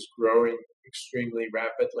 It was growing extremely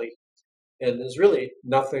rapidly. And there's really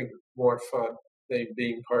nothing more fun than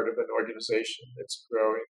being part of an organization that's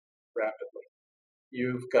growing rapidly.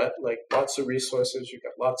 You've got like lots of resources, you've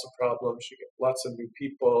got lots of problems, you get lots of new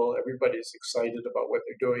people, everybody's excited about what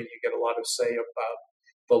they're doing, you get a lot of say about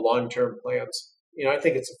the long-term plans. I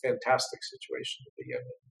think it's a fantastic situation to be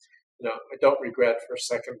in. I don't regret for a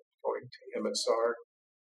second going to MSR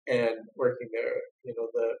and working there.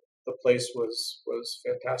 The place was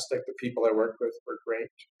fantastic. The people I worked with were great.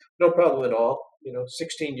 No problem at all.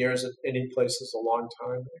 16 years at any place is a long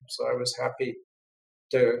time. So I was happy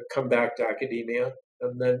to come back to academia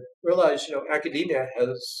and then realize, academia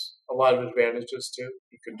has a lot of advantages too.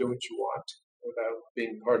 You can do what you want without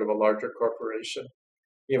being part of a larger corporation.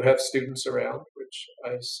 You have students around, which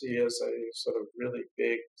I see as a sort of really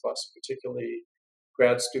big plus, particularly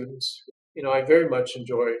grad students. I very much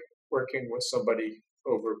enjoy working with somebody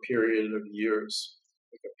over a period of years,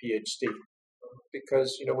 like a PhD,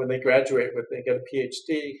 because when they graduate, when they get a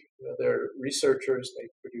PhD, they're researchers. They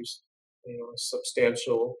produce a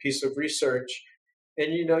substantial piece of research,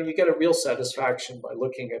 and you get a real satisfaction by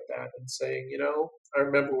looking at that and saying, I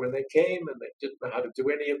remember when they came and they didn't know how to do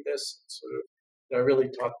any of this. Sort of, I really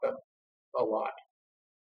taught them a lot,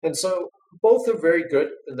 and so both are very good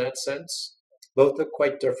in that sense. Both are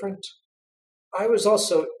quite different. I was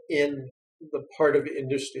also in the part of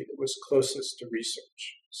industry that was closest to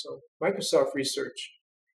research. So Microsoft Research,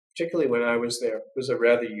 particularly when I was there, was a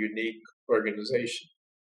rather unique organization.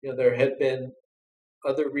 There had been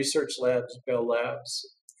other research labs, Bell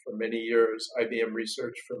Labs for many years, IBM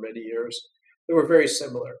Research for many years, that were very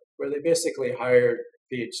similar, where they basically hired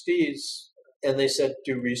PhDs and they said,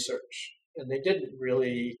 do research. And they didn't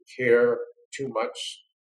really care too much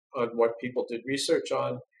on what people did research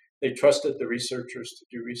on. They trusted the researchers to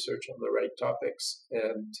do research on the right topics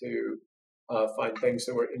and to find things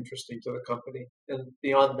that were interesting to the company. And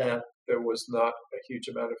beyond that, there was not a huge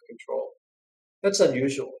amount of control. That's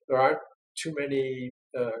unusual. There aren't too many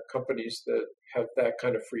companies that have that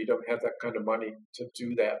kind of freedom, have that kind of money to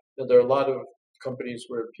do that. And there are a lot of companies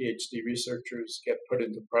where PhD researchers get put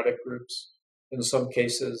into product groups. In some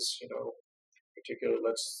cases, particularly,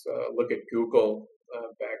 let's look at Google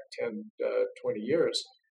back 10, 20 years.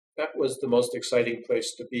 That was the most exciting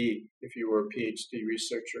place to be if you were a PhD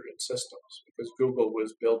researcher in systems, because Google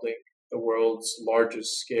was building the world's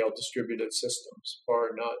largest scale distributed systems, bar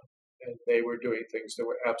none. And they were doing things that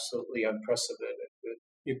were absolutely unprecedented that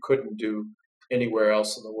you couldn't do anywhere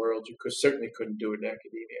else in the world. You certainly couldn't do in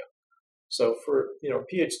academia. So for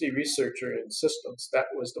a PhD researcher in systems, that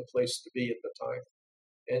was the place to be at the time.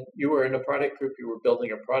 And you were in a product group, you were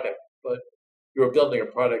building a product, but you were building a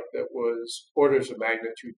product that was orders of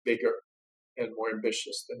magnitude bigger and more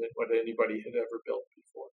ambitious than what anybody had ever built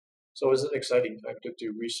before. So it was an exciting time to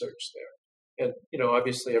do research there. And,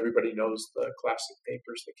 obviously everybody knows the classic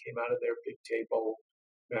papers that came out of there, Bigtable,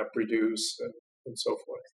 MapReduce, and so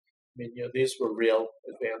forth. I mean, these were real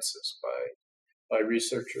advances by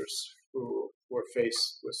researchers who were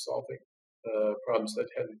faced with solving problems that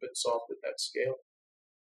hadn't been solved at that scale.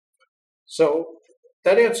 So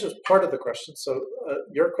that answers part of the question. So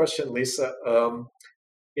your question, Lisa,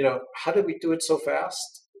 how did we do it so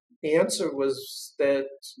fast? The answer was that,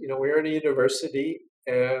 we were at a university,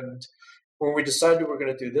 and when we decided we were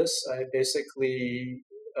going to do this, I basically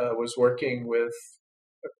was working with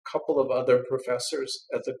a couple of other professors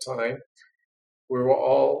at the time. We were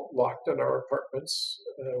all locked in our apartments.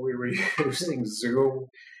 We were using Zoom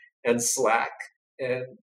and Slack. And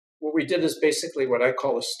what we did is basically what I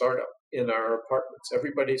call a startup in our apartments.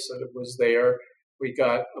 Everybody sort of was there. We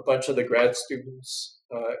got a bunch of the grad students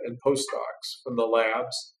and postdocs from the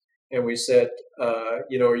labs. And we said, are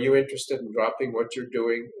you interested in dropping what you're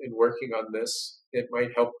doing and working on this? It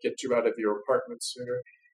might help get you out of your apartment sooner.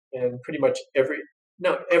 And pretty much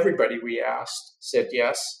everybody we asked said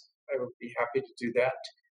yes. I would be happy to do that.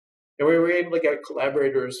 And we were able to get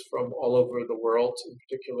collaborators from all over the world, in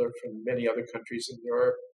particular from many other countries in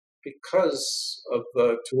Europe, because of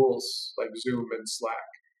the tools like Zoom and Slack.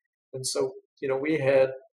 And so, we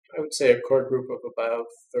had, I would say, a core group of about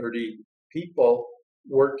 30 people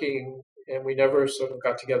working, and we never sort of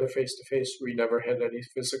got together face to face. We never had any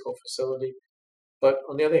physical facility. But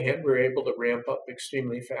on the other hand, we were able to ramp up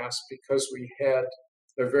extremely fast because we had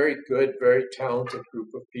a very good, very talented group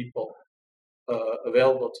of people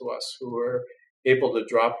available to us who were able to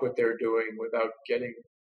drop what they're doing without getting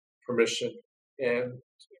permission. And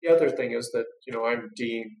the other thing is that, I'm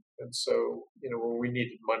dean. And so, when we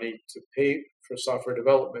needed money to pay for software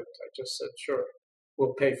development, I just said, sure,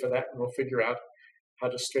 we'll pay for that and we'll figure out how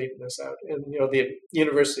to straighten this out. And, the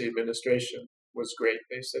university administration was great.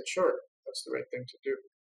 They said, sure, that's the right thing to do.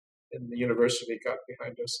 And the university got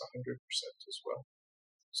behind us 100% as well.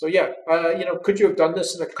 So yeah, could you have done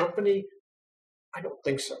this in a company? I don't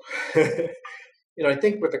think so. I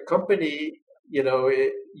think with a company,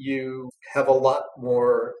 you have a lot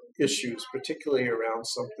more issues, particularly around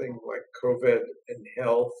something like COVID and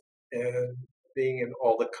health and being in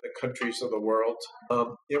all the countries of the world.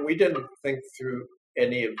 We didn't think through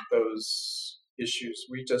any of those issues.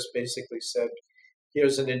 We just basically said,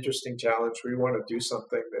 here's an interesting challenge. We want to do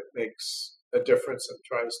something that makes a difference and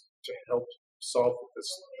tries to help solve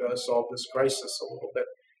this crisis a little bit.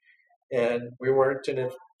 And we weren't in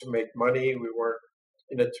it to make money. We weren't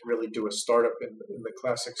in it to really do a startup in the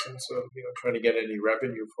classic sense of trying to get any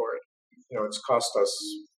revenue for it. It's cost us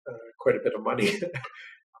quite a bit of money,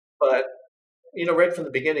 but right from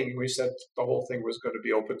the beginning, we said the whole thing was going to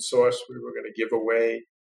be open source. We were going to give away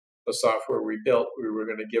the software we built. We were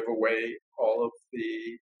going to give away all of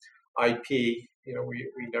the IP.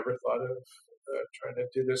 We never thought of trying to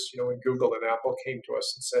do this. When Google and Apple came to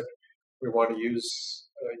us and said, we want to use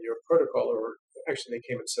your protocol, or actually they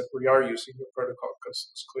came and said, we are using your protocol because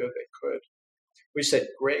it's clear they could. We said,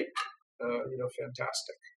 great,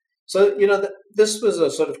 fantastic. So, this was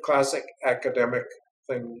a sort of classic academic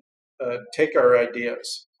thing. Take our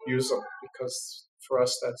ideas, use them, because for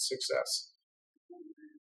us, that's success.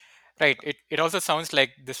 Right. It also sounds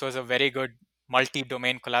like this was a very good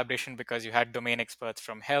multi-domain collaboration because you had domain experts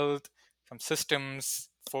from health, from systems,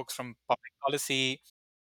 folks from public policy.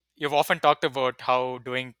 You've often talked about how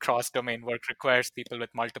doing cross-domain work requires people with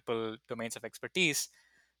multiple domains of expertise.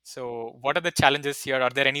 So, what are the challenges here? Are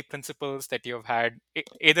there any principles that you've had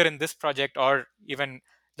either in this project or even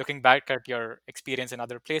looking back at your experience in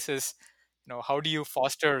other places? How do you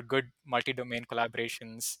foster good multi-domain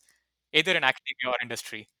collaborations, either in academia or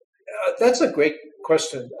industry? That's a great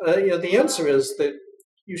question. The answer is that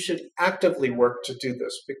you should actively work to do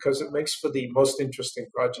this because it makes for the most interesting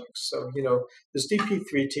projects. So, this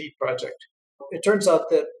DP3T project, it turns out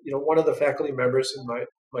that, one of the faculty members in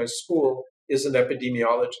my school is an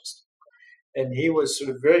epidemiologist. And he was sort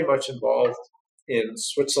of very much involved in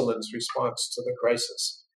Switzerland's response to the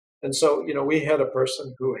crisis. And so, we had a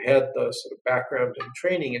person who had the sort of background and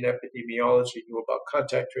training in epidemiology, knew about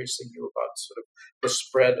contact tracing, knew about sort of the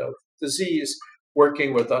spread of disease,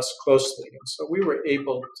 working with us closely. And so we were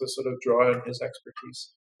able to sort of draw on his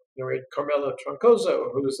expertise. We had Carmela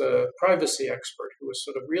Troncoso, who was a privacy expert, who was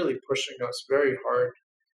sort of really pushing us very hard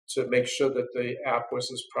to make sure that the app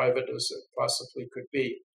was as private as it possibly could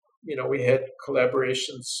be. We had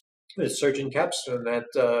collaborations with Surgeon Capstone at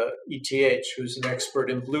ETH, who's an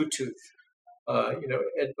expert in Bluetooth.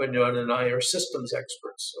 Ed Bagnon and I are systems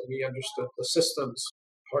experts, so we understood the systems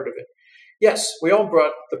part of it. Yes, we all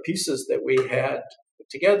brought the pieces that we had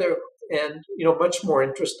together, and much more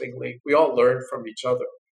interestingly, we all learned from each other.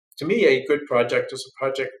 To me, a good project is a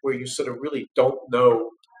project where you sort of really don't know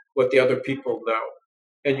what the other people know,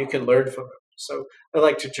 and you can learn from them. So I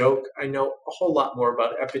like to joke, I know a whole lot more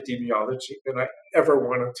about epidemiology than I ever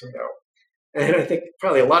wanted to know. And I think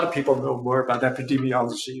probably a lot of people know more about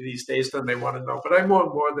epidemiology these days than they want to know, but I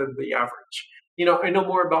know more than the average. I know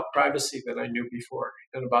more about privacy than I knew before,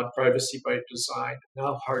 and about privacy by design, and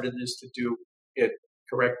how hard it is to do it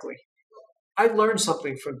correctly. I learned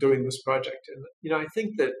something from doing this project. And, I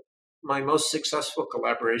think that my most successful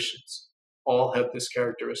collaborations all have this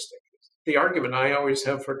characteristic. The argument I always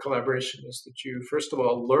have for collaboration is that you, first of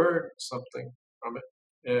all, learn something from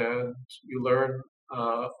it, and you learn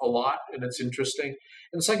a lot, and it's interesting.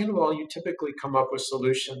 And second of all, you typically come up with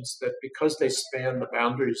solutions that, because they span the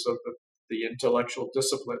boundaries of the intellectual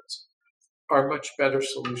disciplines, are much better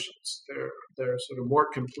solutions. They're sort of more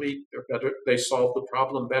complete. They're better. They solve the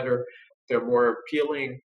problem better. They're more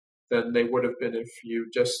appealing than they would have been if you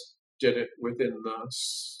just did it within the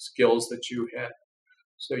skills that you had.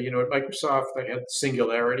 So, at Microsoft, I had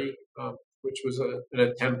Singularity, which was an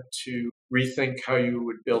attempt to rethink how you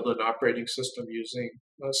would build an operating system using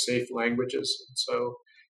safe languages. And so,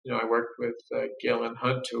 I worked with Galen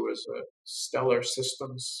Hunt, who was a Stellar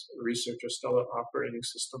Systems researcher, Stellar Operating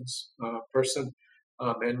Systems person,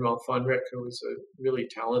 Manuel Fonrich, who was a really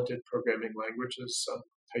talented programming languages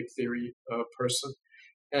type theory person.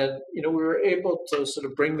 And, we were able to sort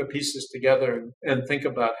of bring the pieces together and think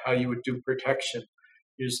about how you would do protection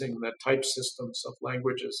using the type systems of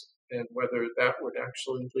languages, and whether that would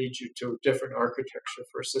actually lead you to a different architecture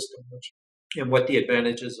for a system, and what the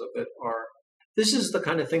advantages of it are. This is the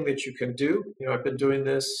kind of thing that you can do. I've been doing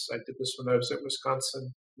this. I did this when I was at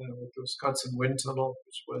Wisconsin, with the Wisconsin Wind Tunnel,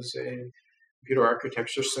 which was a computer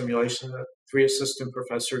architecture simulation that 3 assistant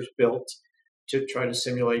professors built to try to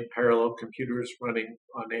simulate parallel computers running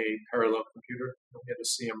on a parallel computer. We had a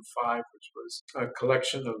CM5, which was a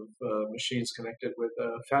collection of machines connected with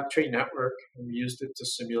a fat tree network, and we used it to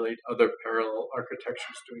simulate other parallel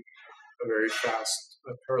architectures, doing a very fast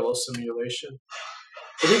parallel simulation.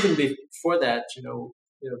 But even before that,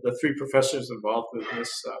 the three professors involved with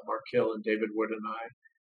this, Mark Hill and David Wood and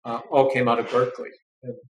I, all came out of Berkeley.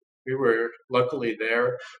 And we were luckily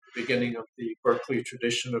there at the beginning of the Berkeley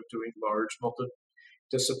tradition of doing large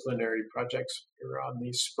multidisciplinary projects. We were on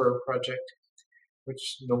the SPUR project,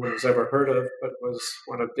 which no one has ever heard of, but was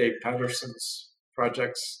one of Dave Patterson's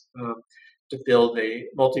projects to build a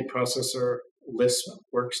multiprocessor Lisp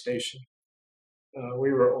workstation.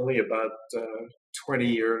 We were only about 20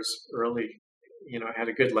 years early. I had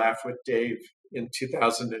a good laugh with Dave in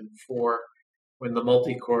 2004 when the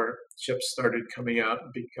multi-core chips started coming out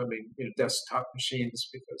and becoming desktop machines,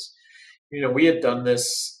 because we had done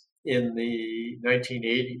this in the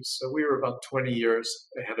 1980s, so we were about 20 years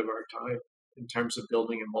ahead of our time in terms of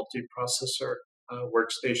building a multiprocessor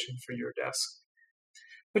workstation for your desk.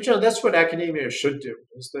 But that's what academia should do,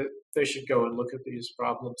 is that they should go and look at these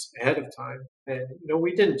problems ahead of time. And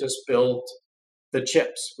we didn't just build the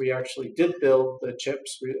chips. We actually did build the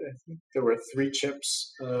chips. I think there were 3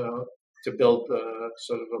 chips to build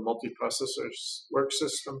sort of a multiprocessor work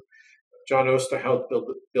system. John Osterhout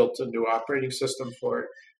built a new operating system for it.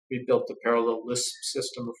 We built the parallel Lisp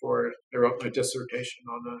system for it. I wrote my dissertation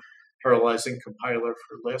on a parallelizing compiler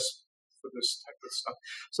for Lisp for this type of stuff.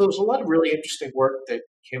 So there's a lot of really interesting work that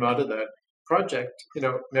came out of that project.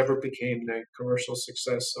 Never became the commercial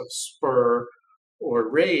success of SPUR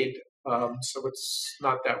or RAID, so it's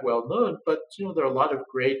not that well known. But there are a lot of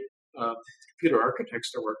great computer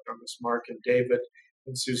architects that worked on this. Mark and David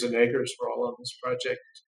and Susan Eggers were all on this project.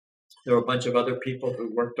 There were a bunch of other people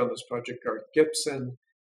who worked on this project, Garth Gibson.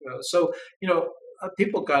 So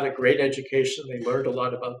people got a great education. They learned a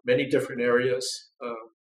lot about many different areas.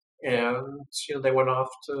 And they went off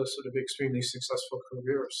to sort of extremely successful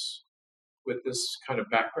careers with this kind of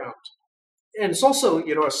background. And it's also,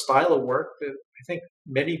 a style of work that I think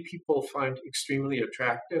many people find extremely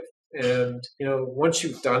attractive. And, once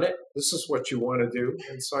you've done it, this is what you want to do.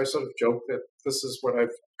 And so I sort of joke that this is what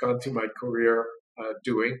I've gone through my career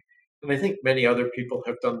doing. And I think many other people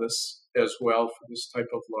have done this as well for this type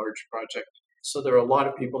of large project. So there are a lot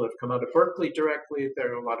of people that have come out of Berkeley directly.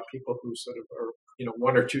 There are a lot of people who sort of are,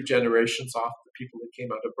 1 or 2 generations off the people that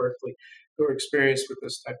came out of Berkeley who are experienced with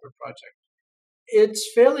this type of project.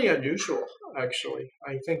 It's fairly unusual, actually.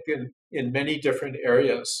 I think in many different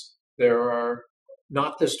areas, there are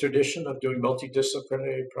not this tradition of doing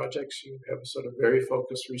multidisciplinary projects. You have sort of very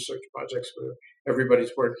focused research projects where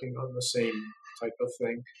everybody's working on the same type of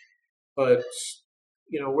thing. But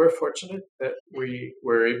we're fortunate that we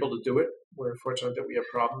were able to do it. We're fortunate that we have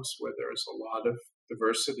problems where there's a lot of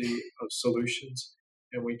diversity of solutions,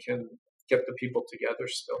 and we can get the people together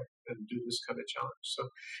still and do this kind of challenge. So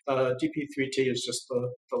DP3T is just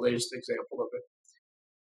the latest example of it.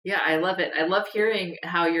 Yeah, I love it. I love hearing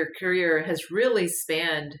how your career has really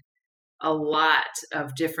spanned a lot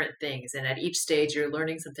of different things. And at each stage, you're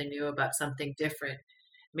learning something new about something different.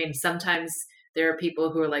 I mean, sometimes there are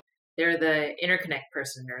people who are like, they're the interconnect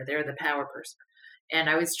person or they're the power person. And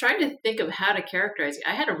I was trying to think of how to characterize you.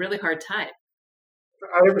 I had a really hard time.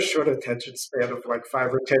 I have a short attention span of like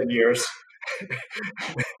 5 or 10 years.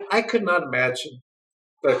 I could not imagine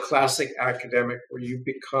the classic academic where you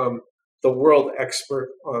become the world expert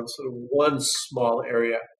on sort of one small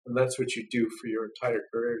area, and that's what you do for your entire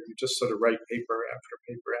career. You just sort of write paper after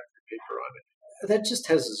paper after paper on it. That just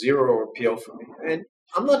has zero appeal for me. And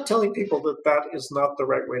I'm not telling people that that is not the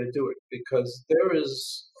right way to do it, because there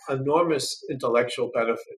is enormous intellectual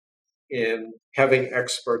benefit in having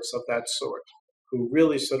experts of that sort who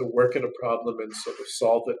really sort of work at a problem and sort of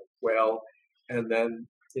solve it well, and then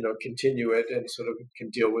continue it and sort of can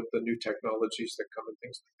deal with the new technologies that come and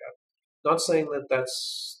things like that. Not saying that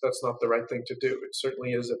that's not the right thing to do. It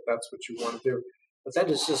certainly is if that's what you want to do, but that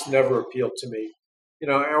has just never appealed to me.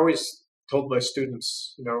 I always told my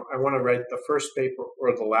students, I want to write the first paper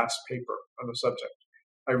or the last paper on a subject.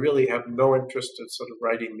 I really have no interest in sort of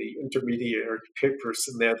writing the intermediary papers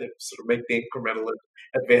in there that sort of make the incremental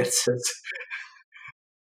advances.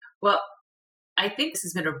 Well, I think this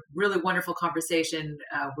has been a really wonderful conversation.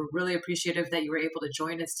 We're really appreciative that you were able to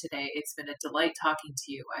join us today. It's been a delight talking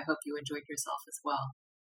to you. I hope you enjoyed yourself as well.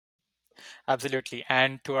 Absolutely.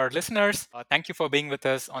 And to our listeners, thank you for being with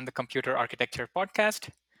us on the Computer Architecture Podcast.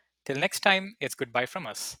 Till next time, it's goodbye from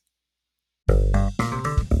us.